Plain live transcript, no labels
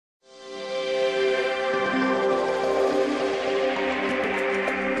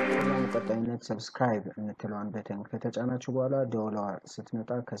subscribe የምትለዋን በተን ከተጫናችሁ በኋላ ደወሏ ስትመጣ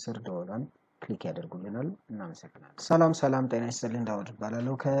ከስር ደወሏን ክሊክ ያደርጉልናል እናመሰግናለን ሰላም ጤና ይስጥልን ዳውድ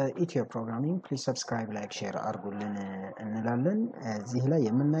ባላለው ከኢትዮ ፕሮግራሚንግ ፕሊዝ ሰብስክራይብ ላይክ ሼር አድርጉልን እንላለን እዚህ ላይ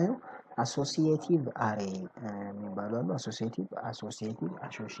የምናየው associative array የሚባሉ አሉ associative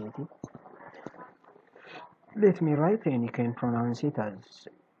let me write and you can pronounce it as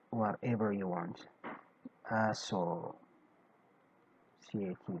whatever you want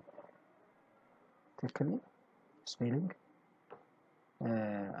associative spelling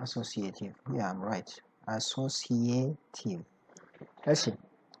associative yeah I'm right associative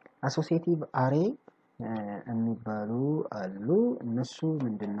associative array የሚባሉ አሉ እነሱ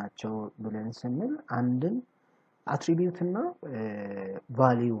ምንድናቸው ብለን ስንል አንድን አትሪቢዩት እና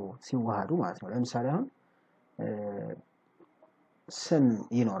ቫልዩ ሲዋሃዱ ማለት ነው ለምሳሌ አሁን ስም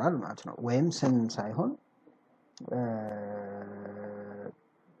ይኖራል ማለት ነው ወይም ስም ሳይሆን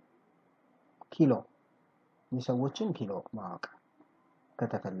ኪሎ የሰዎችን ኪሎ ማወቅ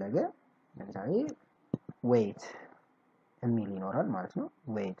ከተፈለገ ለምሳሌ weight የሚል ይኖራል ማለት ነው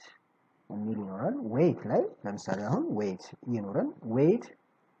weight የሚል ይኖራል weight ላይ ለምሳሌ አሁን weight ይኖረን weight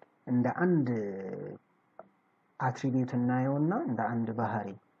እንደ አንድ አትሪቢዩት እናየውና እንደ አንድ ባህሪ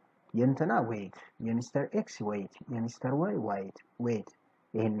የእንትና weight የሚስተር ኤክስ weight የሚስተር ዋይ weight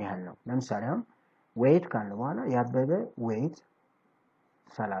ይሄን ያህል ነው ለምሳሌ አሁን weight ካለ በኋላ ያበበ weight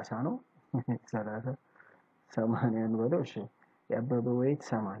 30 ነው 30 80 ነው ብለው እሺ ያበበ weight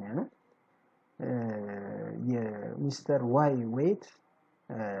 80 ነው የሚስተር ዋይ weight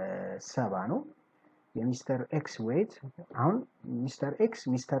 7 ነው የሚስተር ኤክስ weight አሁን ሚስተር ኤክስ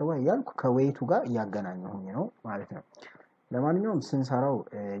ሚስተር ዋይ ያልኩ ከዌይቱ ጋር ያገናኘሁኝ ነው ማለት ነው ለማንኛውም ስንሰራው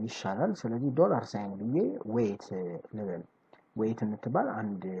ይሻላል ስለዚህ ዶላር ሳይን ብዬ weight ልበል weight የምትባል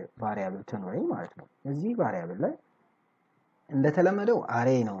አንድ ቫሪያብል ትኖረኝ ማለት ነው እዚህ ቫሪያብል ላይ እንደተለመደው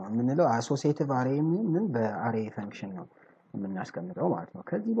array ነው የምንለው associative array ምን በarray ፈንክሽን ነው የምናስቀምጠው ማለት ነው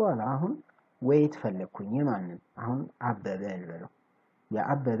ከዚህ በኋላ አሁን weight ፈለኩኝ የማንን አሁን አበበ ልበለው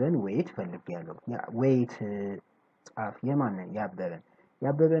ያበበን weight ፈልጌያለሁ ያ weight ጻፍ የማንን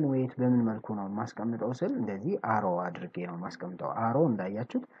ያበበን weight በምን መልኩ ነው ማስቀምጠው ስል እንደዚህ አሮ አድርጌ ነው ማስቀምጠው አሮ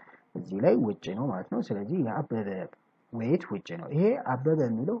እንዳያችሁት እዚህ ላይ ውጪ ነው ማለት ነው ስለዚህ ያበበ weight ውጪ ነው ይሄ አበበ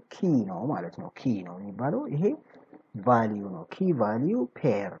የሚለው key ነው ማለት ነው key ነው የሚባለው ይሄ value ነው key value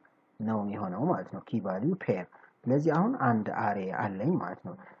pair ነው የሚሆነው ማለት ነው key value pair ስለዚህ አሁን አንድ array አለኝ ማለት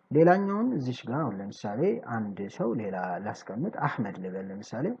ነው ሌላኛውን እዚሽ ጋር አሁን ለምሳሌ አንድ ሰው ሌላ ላስቀምጥ አህመድ ልበል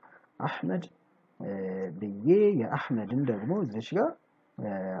ለምሳሌ አህመድ ብዬ የአህመድን ደግሞ እዚሽ ጋር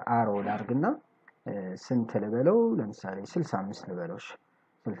አሮ ላርግና ስንት ልበለው ለምሳሌ 65 ልበለውሽ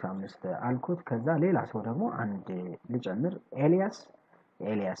 65 አልኩት ከዛ ሌላ ሰው ደግሞ አንድ ልጨምር ኤልያስ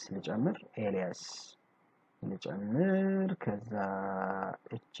ልጨምር ከዛ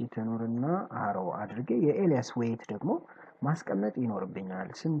እቺ ተኖርና አሮ አድርጌ የኤልያስ weight ደግሞ ማስቀመጥ ይኖርብኛል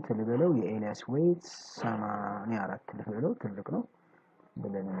ስንት ልበለው የኤልያስ weight 84 ልበለው ትልቅ ነው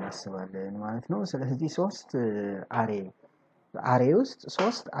ብለን እናስባለን ማለት ነው ስለዚህ ሶስት array ውስጥ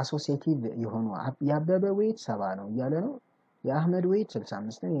ሶስት associative የሆኑ ያበበ weight 70 ነው እያለ ነው የአህመድ weight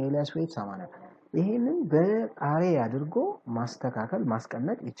 65 ነው የኤልያስ weight 80 ይሄንን በarray አድርጎ ማስተካከል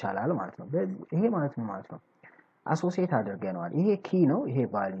ማስቀመጥ ይቻላል ማለት ነው ይሄ ማለት ነው ማለት ነው associate አድርገናል ይሄ key ነው ይሄ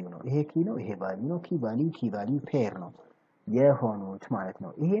value ነው ይሄ key ነው ይሄ value ነው key value pair ነው የሆኑት ማለት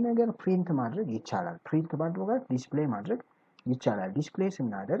ነው ይሄ ነገር ፕሪንት ማድረግ ይቻላል ፕሪንት ማድረግ ዲስፕሌይ ማድረግ ይቻላል ዲስፕሌይ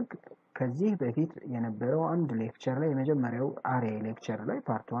ስናደርግ ከዚህ በፊት የነበረው አንድ ሌክቸር ላይ የመጀመሪያው array ሌክቸር ላይ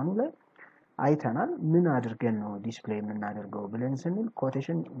ፓርት 1 ላይ አይተናል ምን አድርገን ነው ዲስፕሌይ የምናደርገው ብለን ስንል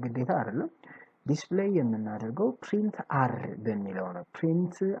ኮቴሽን ግዴታ አይደለም ዲስፕሌይ የምናደርገው print r በሚለው ነው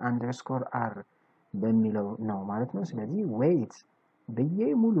print _r በሚለው ነው ማለት ነው ስለዚህ weight በየ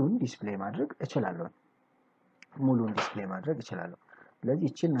ሙሉን ዲስፕሌይ ማድረግ እችላለሁ ስለዚህ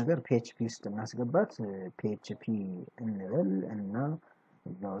እቺን ነገር PHP ውስጥ እናስገባት PHP እንበል እና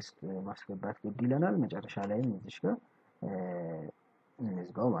እዛ ውስጥ ማስገባት ግድ ይለናል መጨረሻ ላይ እዚሽ ጋር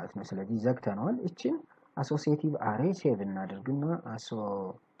እንዝጋው ማለት ነው ስለዚህ ዘግተናል እቺን associative array ሴቭ እናደርግና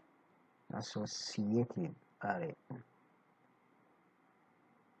associative array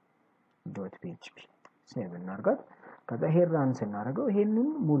 .php ሴቭ እናርጋት ከዛ ሄራን ስናደርገው ይሄንን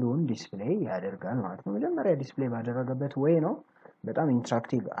ሙሉውን ዲስፕሌይ ያደርጋል ማለት ነው መጀመሪያ ዲስፕሌይ ባደረገበት ወይ ነው በጣም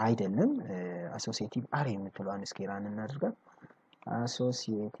ኢንተራክቲቭ አይደለም associative array የምትለዋን ስኬራን እናደርጋት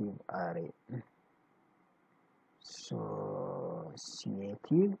associative array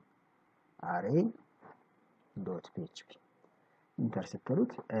 .php ኢንተር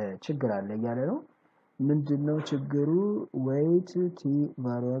ስትሉት ችግር አለ እያለ ነው ምንድነው ችግሩ weight t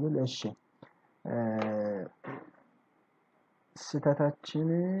variable እሺ ስህተታችን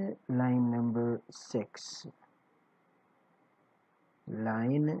line number 6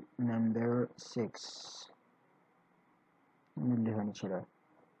 line number 6 ምን ሊሆን ይችላል?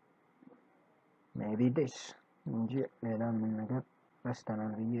 maybe this እንጂ ሌላ ምን ነገር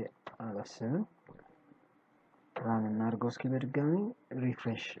ረስተናል ብዬ አላስብም። ራን እናድርገው እስኪ በድጋሚ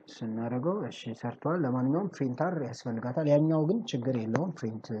ሪፍሬሽ ስናደርገው እሺ ሰርቷል። ለማንኛውም ፕሪንተር ያስፈልጋታል። ያኛው ግን ችግር የለውም።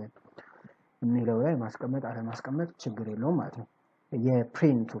 ፕሪንት የሚለው ላይ ማስቀመጥ አለ ማስቀመጥ ችግር የለውም ማለት ነው።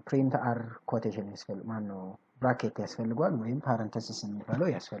 የፕሪንት አር ኮቴሽን ማን ነው ብራኬት ያስፈልጋል ወይም ፓረንተሲስ የሚባለው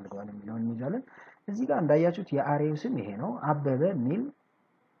ያስፈልጋል የሚለውን እንይዛለን። እዚህ ጋር እንዳያችሁት የአሬው ስም ይሄ ነው። አበበ የሚል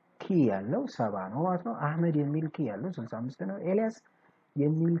ኪ ያለው 70 ነው ማለት ነው። አህመድ የሚል ኪ ያለው 65 ነው። ኤልያስ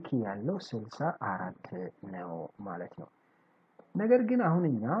የሚል ኪ ያለው 64 ነው ማለት ነው። ነገር ግን አሁን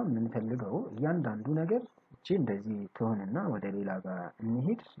እኛ የምንፈልገው እያንዳንዱ ነገር እቺ እንደዚህ ትሆንና ወደ ሌላ ጋር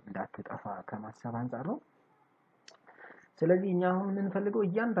እንሄድ እንዳትጠፋ ከማሰብ አንፃር ነው። ስለዚህ እኛ አሁን የምንፈልገው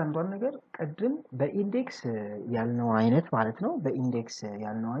እያንዳንዷን ነገር ቀድም በኢንዴክስ ያልነው አይነት ማለት ነው። በኢንዴክስ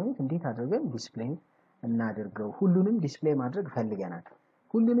ያልነው አይነት እንዴት አድርገን ዲስፕሌይ እናድርገው? ሁሉንም ዲስፕሌይ ማድረግ ፈልገናል።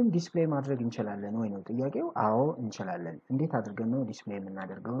 ሁሉንም ዲስፕሌይ ማድረግ እንችላለን ወይ ነው ጥያቄው? አዎ እንችላለን። እንዴት አድርገን ነው ዲስፕሌይ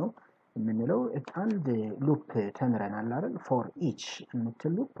የምናደርገው ነው የምንለው። አንድ ሉፕ ተምረናል አይደል? ፎር ኢች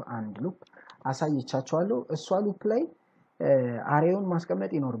የምትል ሉፕ አንድ ሉፕ አሳይቻችኋለሁ። እሷ ሉፕ ላይ አሬውን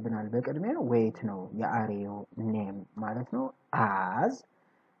ማስቀመጥ ይኖርብናል። በቅድሚያ ዌይት ነው የአሬው ኔም ማለት ነው። አዝ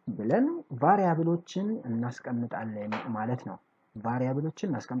ብለን ቫሪያብሎችን እናስቀምጣለን ማለት ነው። ቫሪያብሎችን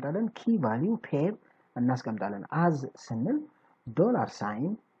እናስቀምጣለን። ኪ ቫልዩ ፔር እናስቀምጣለን። አዝ ስንል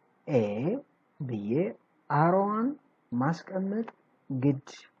 $ሳይን ኤ ብዬ አሮዋን ማስቀመጥ ግድ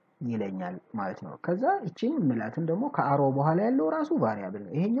ይለኛል ማለት ነው። ከዛ እቺን ምላትን ደግሞ ከአሮ በኋላ ያለው ራሱ ቫሪያብል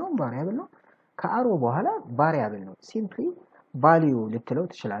ነው። ይሄኛውም ቫሪያብል ነው። ከአሮ በኋላ ቫሪያብል ነው። ሲምፕሊ ቫልዩ ልትለው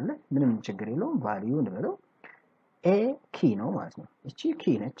ትችላለህ። ምንም ችግር የለውም። ቫልዩ እንበለው። ኤ ኪ ነው ማለት ነው። እቺ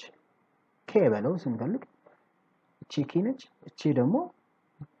ኪ ነች። ኬ በለው ስንፈልግ እቺ ኪ ነች። እቺ ደግሞ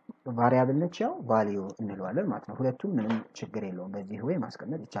ቫሪያብል ነች። ያው ቫልዩ እንለዋለን ማለት ነው። ሁለቱም ምንም ችግር የለውም። በዚህ ወይ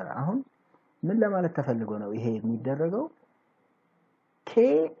ማስቀመጥ ይቻላል። አሁን ምን ለማለት ተፈልጎ ነው ይሄ የሚደረገው? ኬ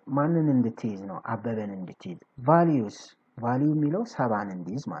ማንን እንድትይዝ ነው? አበበን እንድትይዝ። ቫልዩ የሚለው 70ን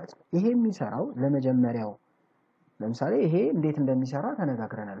እንዲይዝ ማለት ነው። ይሄ የሚሰራው ለመጀመሪያው ለምሳሌ ይሄ እንዴት እንደሚሰራ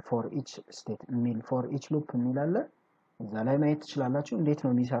ተነጋግረናል። ፎር ኢች ስቴት የሚል ፎር ኢች ሉፕ የሚል አለ። እዛ ላይ ማየት ትችላላችሁ እንዴት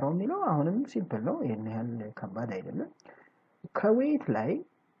ነው የሚሰራው የሚለው። አሁንም ሲምፕል ነው። ይሄን ያህል ከባድ አይደለም። ከዌይት ላይ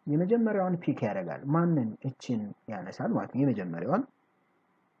የመጀመሪያውን ፒክ ያደርጋል። ማንን? እችን ያነሳል ማለት ነው። የመጀመሪያውን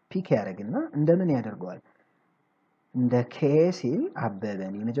ፒክ ያደርግና እንደምን ያደርገዋል? እንደ ኬ ሲል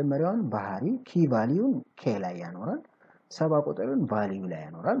አበበን የመጀመሪያውን ባህሪ ኪ ቫልዩን ኬ ላይ ያኖራል። 70 ቁጥርን ቫልዩ ላይ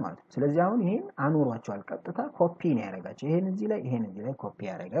ያኖራል ማለት ነው። ስለዚህ አሁን ይሄን አኖሯቸዋል። ቀጥታ ኮፒ ነው ያደርጋቸው። ይሄን እዚህ ላይ ኮፒ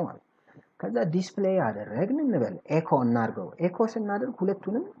ያደርጋ ማለት ነው። ከዛ ዲስፕሌይ አደረግን እንበል። ኤኮ እናድርገው። ኤኮ ስናደርግ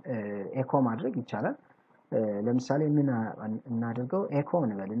ሁለቱንም ኤኮ ማድረግ ይቻላል። ለምሳሌ ምን እናደርገው? ኤኮ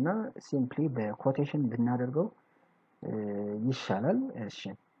እንበልና ሲምፕሊ በኮቴሽን ብናደርገው ይሻላል። እሺ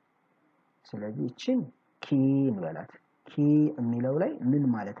ስለዚህ እቺን ኪ እንበላት። ኪ የሚለው ላይ ምን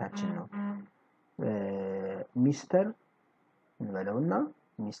ማለታችን ነው? ሚስተር እንበለውና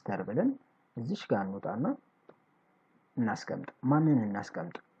ሚስተር ብለን እዚሽ ጋር እንውጣና እናስቀምጥ። ማንን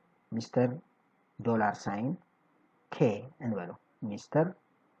እናስቀምጥ? ሚስተር $ሳይን ኬ እንበለው። ሚስተር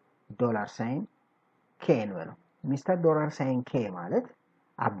 $ሳይን ኬ እንበለው። ሚስተር $ሳይን ኬ ማለት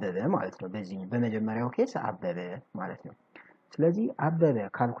አበበ ማለት ነው። በዚህ በመጀመሪያው ኬስ አበበ ማለት ነው። ስለዚህ አበበ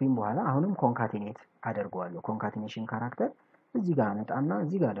ካልኩኝ በኋላ አሁንም ኮንካቲኔት አደርገዋለሁ። ኮንካቲኔሽን ካራክተር እዚህ ጋር አመጣና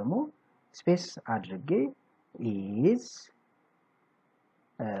እዚህ ጋር ደግሞ ስፔስ አድርጌ is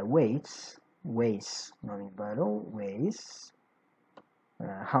weights ነው የሚባለው። weights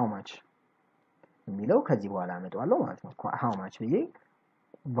how much የሚለው ከዚህ በኋላ አመጣዋለሁ ማለት ነው። how much ብዬ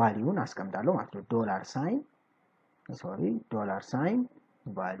ቫልዩን አስቀምጣለሁ ማለት ነው። $ሳይን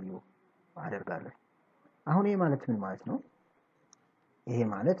ቫልዩ አደርጋለሁ። አሁን ይሄ ማለት ምን ማለት ነው? ይሄ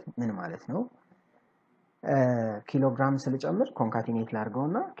ማለት ምን ማለት ነው? ኪሎግራምስ ልጨምር ኮንካቲኔት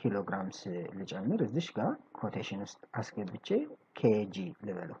ላድርገውና ኪሎግራምስ ልጨምር እዚሽ ጋር ኮቴሽን ውስጥ አስገብቼ ኬጂ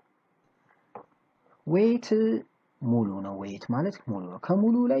ልበለው። ዌይት ሙሉ ነው። ዌይት ማለት ሙሉ ነው።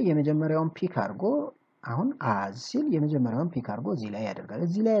 ከሙሉ ላይ የመጀመሪያውን ፒክ አድርጎ አሁን አዝ ሲል የመጀመሪያውን ፒክ አድርጎ እዚህ ላይ ያደርጋል።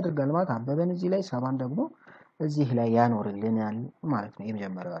 እዚህ ላይ ያደርጋል ማለት አበበን እዚህ ላይ 70 ደግሞ እዚህ ላይ ያኖርልናል ማለት ነው።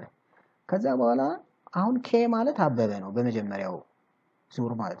 የመጀመሪያው ላይ ከዛ በኋላ አሁን ኬ ማለት አበበ ነው በመጀመሪያው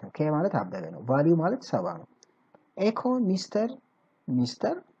ዙር ማለት ነው። ኬ ማለት አበበ ነው። ቫልዩ ማለት 70 ነው። ኤኮ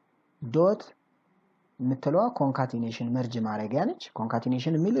ሚስተር ዶት የምትለዋ ኮንካቲኔሽን መርጅ ማድረጊያ ነች።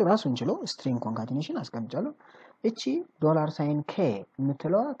 ኮንካቲኔሽን የሚል ራሱን ችሎ ስትሪንግ ኮንካቲኔሽን አስቀምጫለሁ። እቺ $ሳይን ኬ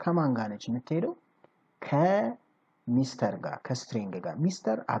የምትለዋ ከማን ጋር ነች የምትሄደው? ሚስተር ጋር ከስትሪንግ ጋር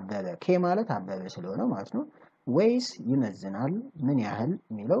ሚስተር አበበ ኬ ማለት አበበ ስለሆነ ማለት ነው weighs ይመዝናል ምን ያህል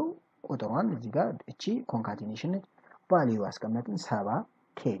የሚለው ቁጥሯን እዚህ ጋር እቺ ኮንካቲኔሽን ቫልዩ አስቀመጥን 70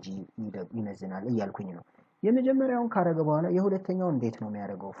 ኬጂ ይመዝናል እያልኩኝ ነው የመጀመሪያውን ካረገ በኋላ የሁለተኛው እንዴት ነው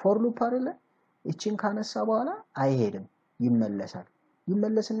የሚያደርገው ፎር ሉፕ አይደለ እቺን ካነሳ በኋላ አይሄድም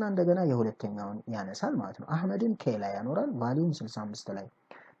ይመለስና እንደገና የሁለተኛውን ያነሳል ማለት ነው አህመድን ኬ ላይ ያኖራል ቫልዩን 65 ላይ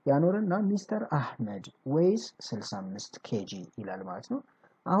ያኖርና ሚስተር አህመድ weighs 65 ኬጂ ይላል ማለት ነው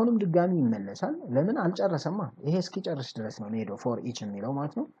አሁንም ድጋሚ ይመለሳል ለምን አልጨረሰማ ይሄ እስኪጨርስ ድረስ ነው ሄዶ ፎር ኢች የሚለው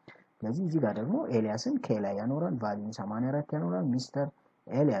ማለት ነው ስለዚህ እዚህ ጋር ደግሞ ኤልያስን ኬ ላይ ያኖራል ቫልዩን 84 ያኖራል ሚስተር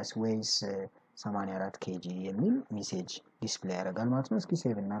ኤልያስ weighs 84 ኬጂ የሚል ሜሴጅ ዲስፕሌይ ያደርጋል ማለት ነው እስኪ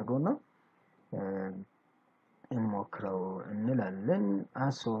ሴቭ እናድርገውና እንሞክረው እንላለን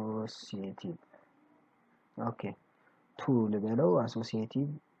associative ኦኬ ቱ ልበለው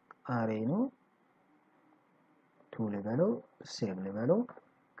associative array ነው ቱ ልበለው ሴቭ ልበለው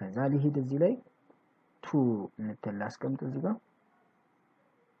ከዛ ሊሄድ እዚህ ላይ ቱ እንትን ላስቀምጥ እዚህ ጋር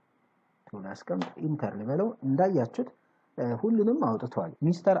ቱ ላስቀምጥ ኢንተር ልበለው እንዳያችሁት ሁሉንም አውጥቷል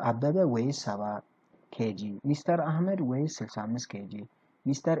ሚስተር አበበ weighs 70 ኬጂ ሚስተር አህመድ weighs 65 ኬጂ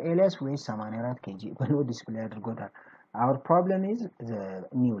ሚስተር ኤልያስ weighs 84 ኬጂ ብሎ ዲስፕሌይ አድርጎታል our problem is the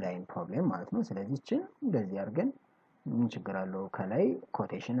new line problem ማለት ነው ስለዚህ እቺን እንደዚህ አድርገን ምን ችግር አለው ከላይ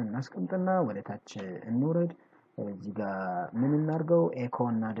ኮቴሽን እናስቀምጥና ወደ ታች እንውረድ እዚህ ጋር ምን እናርገው ኤኮ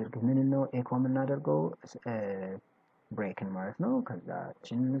እናደርግ ምን ነው ኤኮ እናደርገው ብሬክን ማለት ነው ከዛ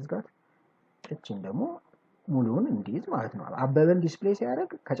እቺን እንዝጋት እቺን ደግሞ ሙሉውን እንዲይዝ ማለት ነው አበበን ዲስፕሌይ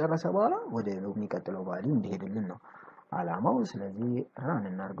ሲያደርግ ከጨረሰ በኋላ ወደ የሚቀጥለው ቫልዩ እንዲሄድልን ነው አላማው ስለዚህ ራን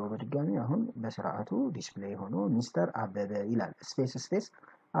እናርገው በድጋሚ አሁን በስርዓቱ ዲስፕሌይ ሆኖ ሚስተር አበበ ይላል ስፔስ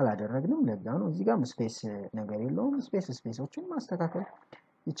አላደረግንም ለዛ ነው እዚህ ጋር ስፔስ ነገር የለውም ስፔሶችን ማስተካከል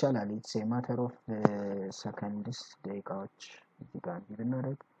ይቻላል ኢትስ ኤ ማተር ኦፍ ሰከንድስ ደቂቃዎች እዚህ ጋር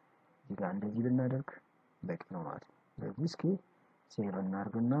እንደዚህ ብናደርግ በቂ ነው ማለት ነው ስለዚህ እስኪ ሴቭ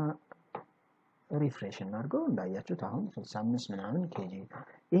እናርግና ሪፍሬሽ እናርገው እንዳያችሁት አሁን 65 ምናምን ኬጂ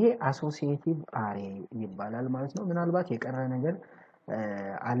ይሄ አሶሲኤቲቭ አሬ ይባላል ማለት ነው ምናልባት የቀረ ነገር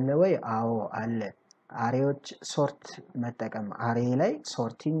አለ ወይ አዎ አለ አሬዎች ሶርት መጠቀም አሬ ላይ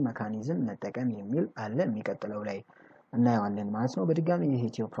ሶርቲንግ ሜካኒዝም መጠቀም የሚል አለ የሚቀጥለው ላይ እናያለን ማለት ነው በድጋሚ ይሄ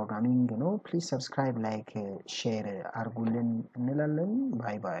ኢትዮ ፕሮግራሚንግ ነው ፕሊዝ ሰብስክራይብ ላይክ ሼር አርጉልን እንላለን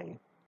ባይ ባይ